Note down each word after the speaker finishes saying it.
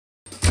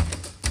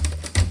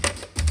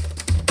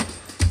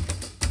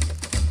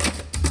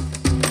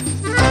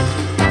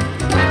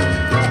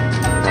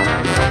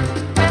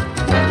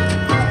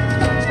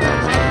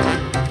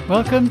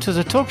Welcome to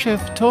the Talk Show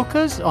for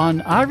Talkers on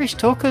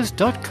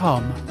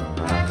irishtalkers.com.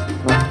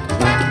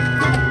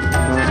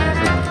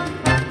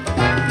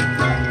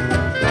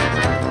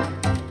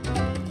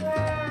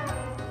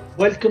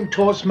 Welcome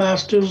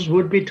Toastmasters,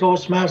 would-be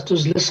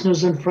Toastmasters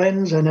listeners and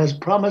friends, and as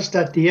promised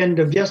at the end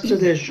of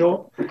yesterday's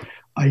show,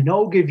 I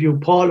now give you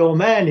Paul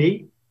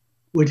O'Mahony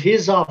with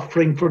his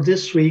offering for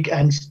this week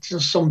and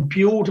some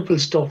beautiful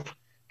stuff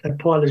that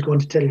Paul is going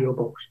to tell you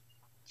about.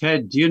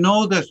 Ted, do you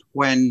know that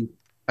when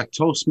a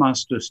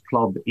Toastmasters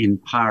club in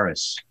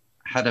Paris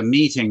had a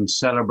meeting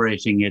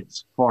celebrating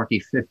its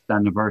 45th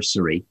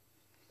anniversary,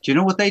 do you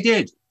know what they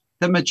did?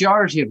 The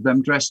majority of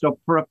them dressed up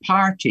for a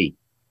party.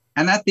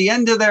 And at the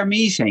end of their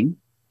meeting,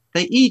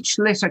 they each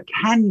lit a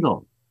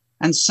candle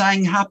and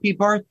sang happy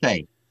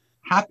birthday,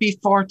 happy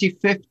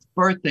 45th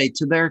birthday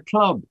to their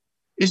club.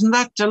 Isn't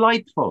that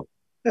delightful?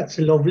 That's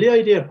a lovely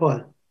idea,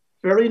 Paul.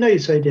 Very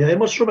nice idea. I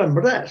must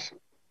remember that.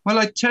 Well,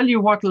 I tell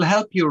you what will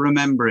help you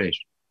remember it.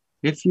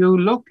 If you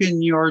look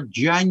in your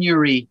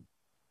January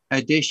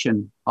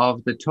edition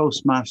of the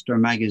Toastmaster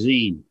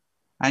magazine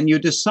and you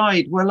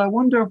decide, well, I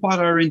wonder what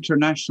our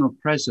international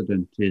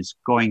president is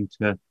going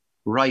to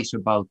write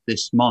about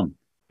this month,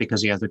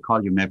 because he has a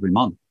column every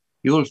month,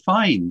 you'll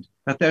find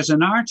that there's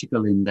an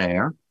article in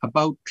there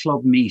about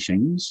club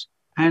meetings,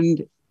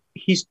 and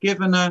he's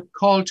given a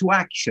call to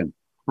action: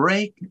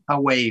 break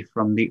away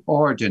from the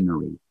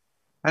ordinary.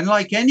 And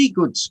like any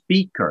good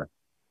speaker,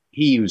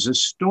 he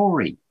uses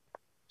story.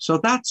 So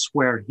that's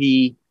where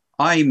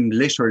I'm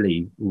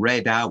literally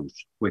read out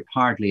with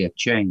hardly a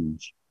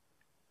change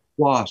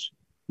what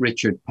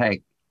Richard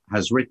Pegg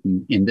has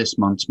written in this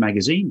month's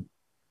magazine.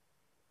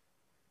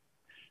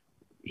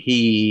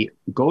 He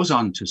goes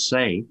on to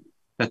say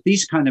that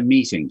these kind of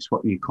meetings,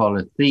 what we call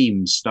a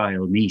theme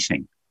style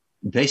meeting,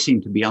 they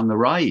seem to be on the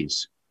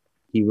rise.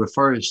 He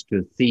refers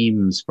to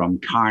themes from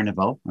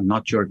Carnival. I'm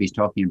not sure if he's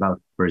talking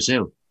about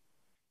Brazil.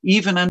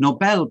 Even a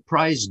Nobel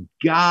Prize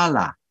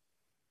gala.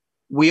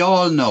 We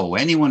all know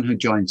anyone who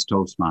joins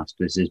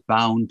Toastmasters is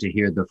bound to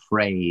hear the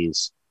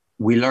phrase,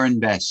 we learn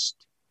best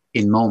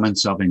in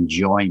moments of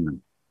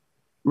enjoyment.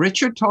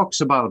 Richard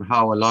talks about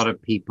how a lot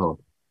of people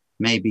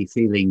may be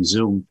feeling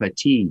Zoom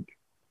fatigue,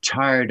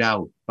 tired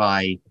out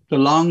by the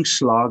long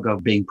slog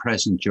of being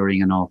present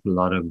during an awful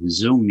lot of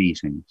Zoom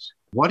meetings.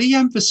 What he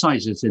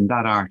emphasizes in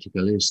that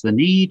article is the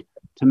need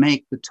to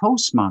make the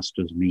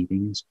Toastmasters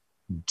meetings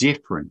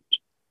different.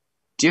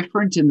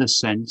 Different in the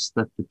sense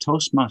that the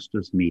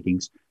Toastmasters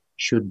meetings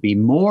should be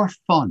more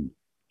fun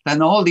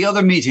than all the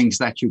other meetings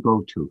that you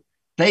go to.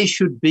 They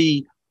should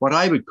be what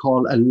I would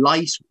call a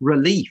light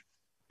relief.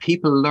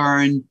 People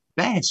learn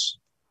best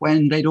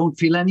when they don't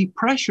feel any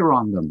pressure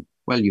on them.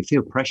 Well, you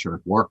feel pressure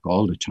at work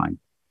all the time.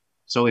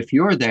 So if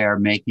you're there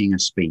making a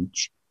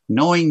speech,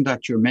 knowing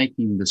that you're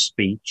making the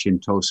speech in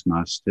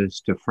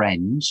Toastmasters to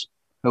friends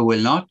who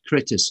will not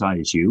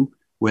criticize you,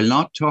 will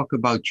not talk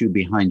about you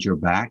behind your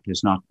back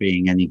as not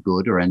being any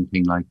good or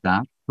anything like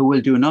that, who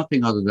will do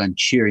nothing other than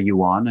cheer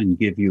you on and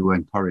give you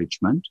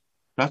encouragement,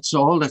 that's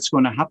all that's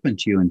going to happen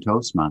to you in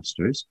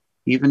Toastmasters.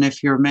 Even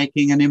if you're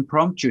making an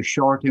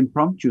short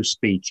impromptu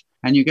speech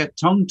and you get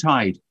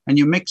tongue-tied and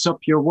you mix up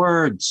your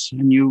words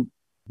and you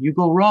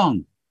go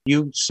wrong.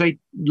 You say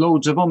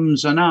loads of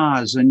ums and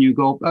ahs and you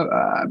go,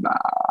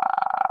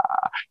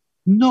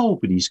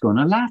 nobody's going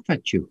to laugh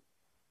at you.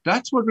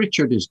 That's what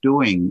Richard is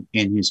doing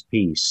in his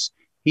piece.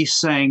 He's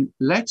saying,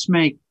 let's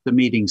make the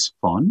meetings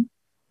fun.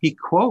 He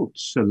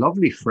quotes a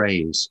lovely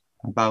phrase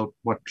about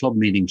what club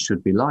meetings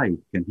should be like,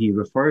 and he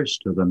refers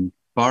to them,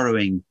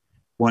 borrowing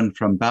one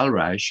from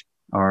Balraj,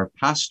 our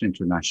past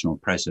international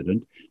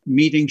president.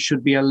 Meetings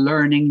should be a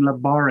learning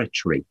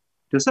laboratory.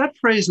 Does that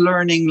phrase,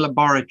 learning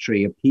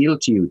laboratory, appeal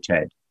to you,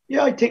 Ted?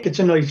 Yeah, I think it's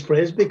a nice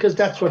phrase because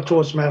that's what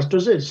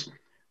Toastmasters is.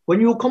 When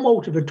you come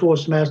out of a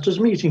Toastmasters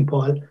meeting,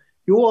 Paul,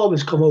 you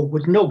always come out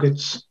with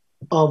nuggets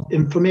of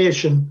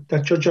information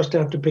that you're just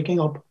after picking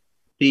up.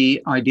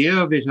 The idea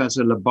of it as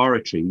a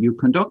laboratory, you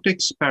conduct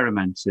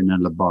experiments in a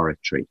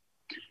laboratory,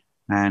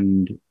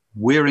 and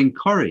we're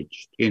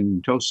encouraged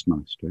in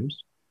Toastmasters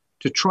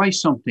to try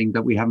something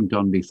that we haven't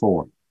done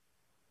before.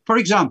 For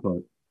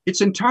example, it's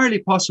entirely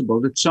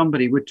possible that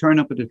somebody would turn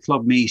up at a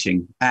club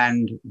meeting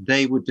and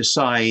they would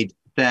decide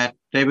that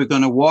they were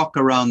going to walk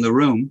around the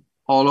room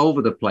all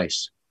over the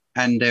place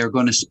and they're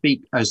going to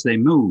speak as they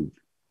move.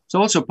 It's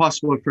also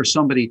possible for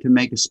somebody to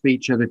make a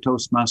speech at a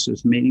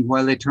Toastmasters meeting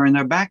while they turn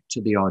their back to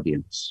the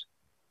audience.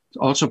 It's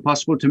also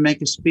possible to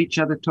make a speech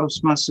at a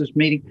Toastmasters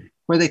meeting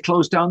where they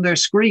close down their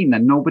screen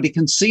and nobody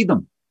can see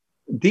them.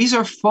 These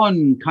are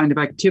fun kind of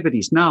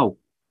activities. Now,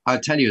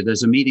 I'll tell you,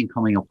 there's a meeting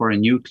coming up for a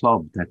new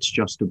club that's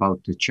just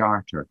about to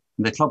charter.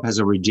 The club has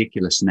a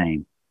ridiculous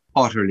name,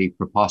 utterly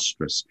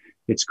preposterous.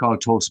 It's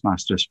called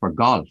Toastmasters for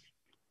Golf.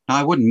 Now,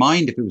 I wouldn't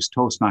mind if it was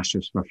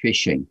Toastmasters for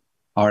Fishing,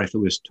 or if it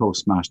was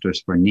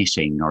Toastmasters for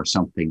knitting or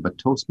something, but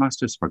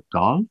Toastmasters for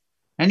golf?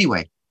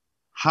 Anyway,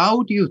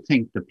 how do you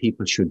think the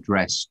people should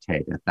dress,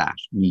 Ted, at that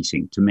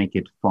meeting to make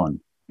it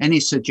fun? Any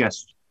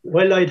suggestions?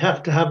 Well, I'd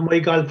have to have my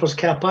golfer's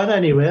cap on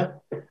anyway,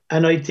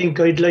 and I think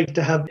I'd like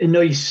to have a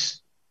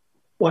nice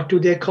what do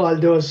they call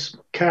those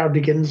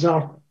cardigans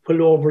or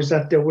pullovers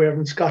that they wear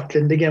in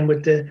Scotland again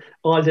with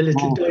all the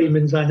little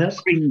diamonds on it?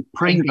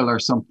 Pringle or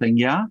something,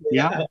 yeah.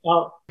 If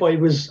I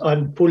was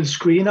on full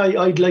screen,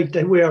 I'd like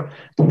to wear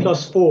the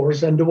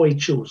 +4s and the white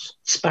shoes,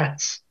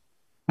 spats.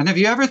 And have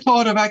you ever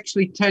thought of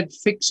actually, Ted,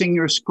 fixing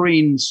your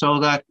screen so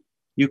that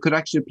you could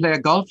actually play a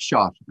golf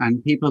shot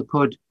and people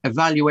could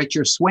evaluate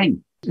your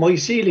swing? My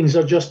ceilings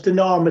are just the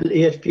normal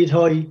 8 feet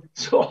high,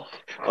 so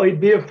I'd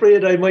be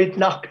afraid I might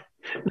knock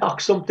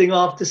something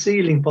off the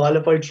ceiling, Paul,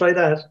 if I try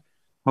that.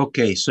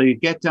 Okay, so you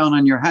get down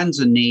on your hands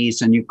and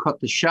knees and you cut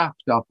the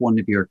shaft off one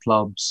of your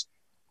clubs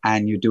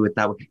and you do it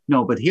that way.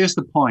 No, but here's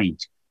the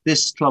point.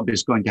 This club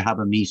is going to have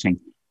a meeting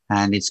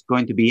and it's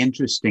going to be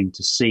interesting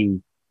to see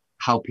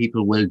how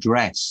people will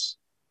dress.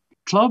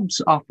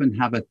 Clubs often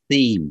have a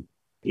theme.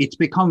 It's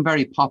become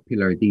very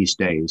popular these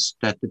days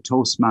that the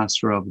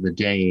Toastmaster of the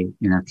day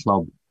in a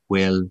club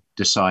will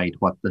decide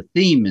what the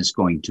theme is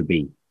going to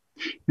be.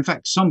 In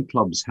fact, some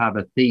clubs have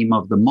a theme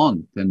of the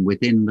month, and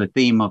within the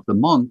theme of the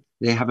month,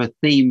 they have a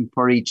theme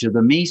for each of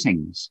the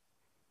meetings.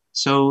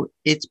 So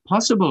it's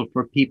possible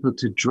for people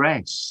to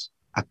dress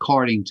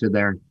according to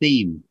their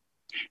theme.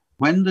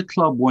 When the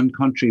club One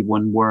Country,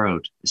 One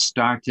World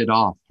started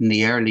off in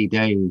the early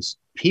days,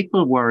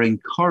 people were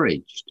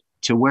encouraged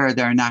to wear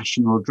their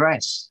national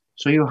dress.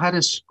 So you had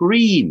a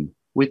screen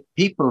with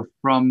people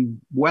from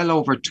well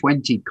over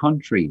 20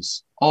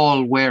 countries,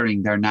 all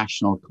wearing their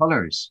national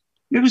colours.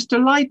 It was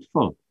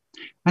delightful.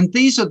 And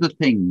these are the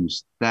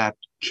things that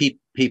keep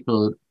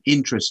people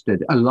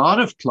interested. A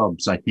lot of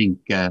clubs, I think,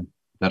 that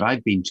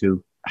I've been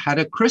to had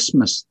a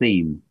Christmas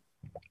theme.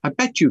 I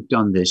bet you've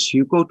done this.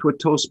 You go to a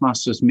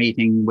Toastmasters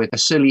meeting with a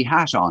silly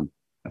hat on,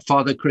 a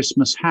Father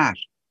Christmas hat.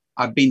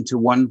 I've been to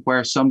one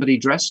where somebody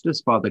dressed as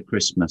Father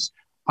Christmas.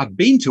 I've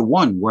been to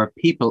one where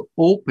people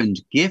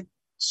opened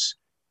gifts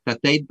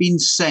that they'd been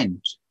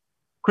sent,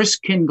 Kris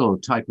Kingle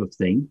type of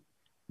thing.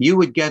 You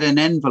would get an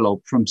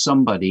envelope from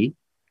somebody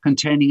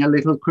containing a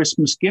little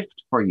Christmas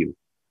gift for you.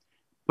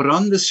 But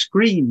on the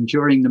screen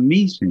during the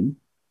meeting,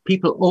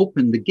 people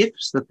opened the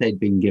gifts that they'd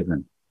been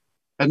given.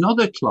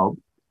 Another club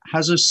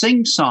has a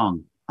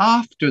sing-song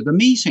after the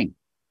meeting.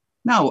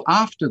 Now,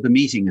 after the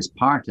meeting is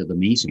part of the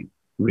meeting,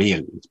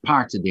 really. It's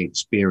part of the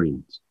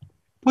experience.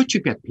 But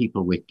you get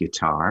people with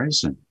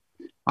guitars, and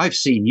I've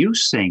seen you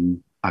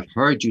sing. I've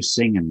heard you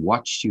sing and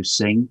watched you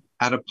sing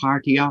at a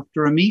party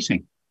after a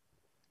meeting.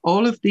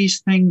 All of these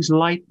things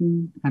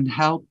lighten and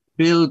help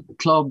build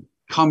club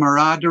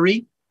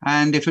camaraderie.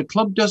 And if a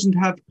club doesn't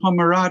have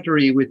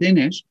camaraderie within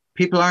it,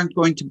 people aren't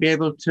going to be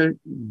able to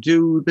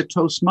do the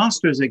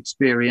Toastmasters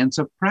experience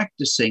of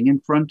practicing in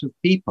front of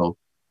people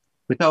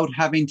without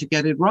having to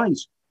get it right.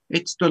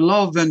 It's the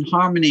love and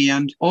harmony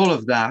and all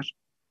of that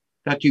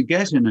you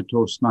get in a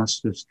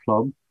Toastmasters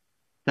club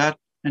that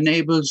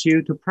enables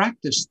you to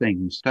practice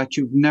things that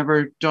you've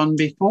never done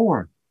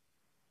before.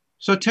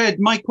 So, Ted,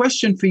 my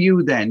question for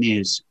you then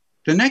is,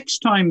 the next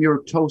time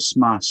you're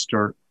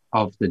Toastmaster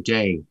of the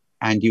day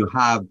and you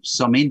have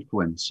some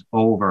influence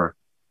over,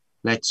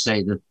 let's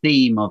say, the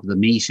theme of the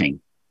meeting,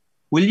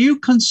 will you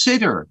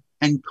consider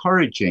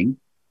encouraging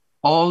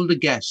all the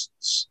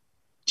guests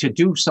to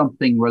do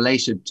something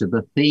related to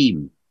the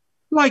theme,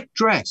 like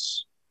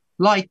dress,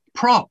 like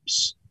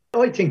props?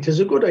 I think it's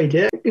a good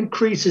idea. It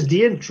increases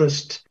the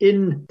interest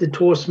in the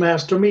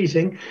Toastmaster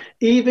meeting,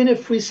 even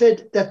if we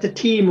said that the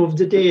theme of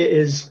the day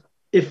is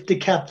if the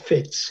cap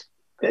fits.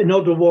 In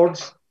other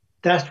words,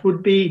 that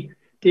would be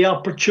the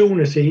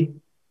opportunity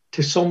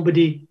to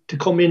somebody to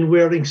come in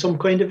wearing some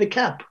kind of a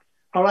cap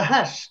or a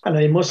hat. And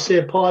I must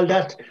say, Paul,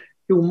 that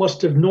you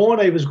must have known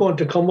I was going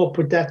to come up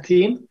with that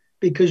theme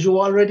because you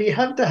already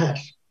have the hat.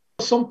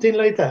 Something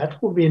like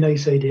that would be a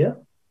nice idea.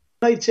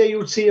 I'd say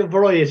you'd see a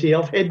variety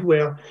of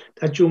headwear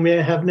that you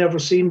may have never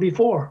seen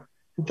before.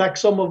 In fact,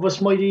 some of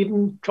us might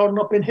even turn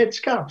up in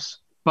headscarves.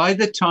 By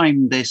the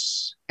time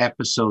this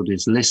episode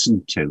is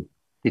listened to,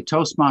 the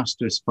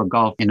Toastmasters for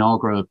Golf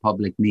inaugural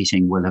public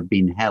meeting will have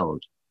been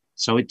held.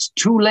 So it's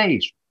too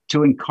late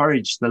to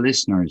encourage the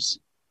listeners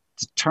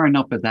to turn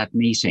up at that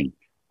meeting,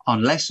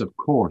 unless, of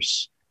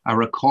course, a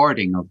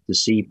recording of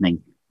this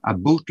evening, a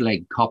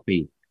bootleg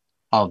copy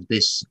of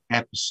this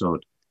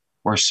episode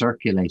were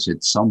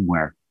circulated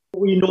somewhere.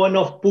 We know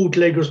enough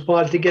bootleggers,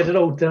 Paul, to get it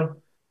out there.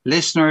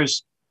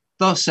 Listeners,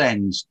 thus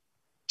ends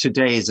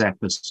today's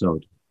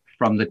episode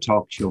from the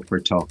Talk Show for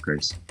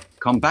Talkers.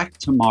 Come back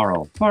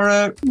tomorrow for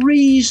a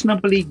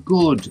reasonably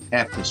good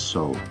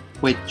episode,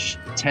 which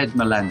Ted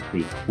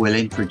Mellanthe will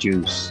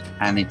introduce,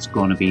 and it's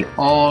going to be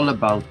all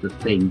about the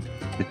thing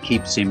that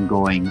keeps him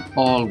going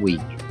all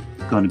week.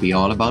 It's going to be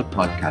all about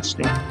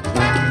podcasting.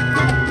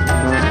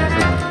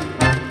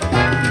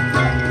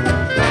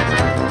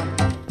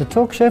 The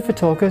Talk Show for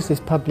Talkers is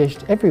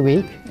published every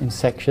week in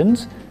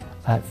sections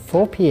at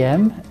 4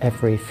 p.m.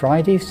 every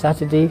Friday,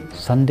 Saturday,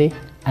 Sunday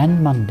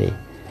and Monday.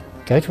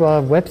 Go to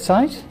our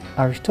website,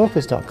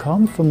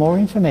 irishtalkers.com, for more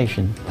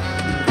information.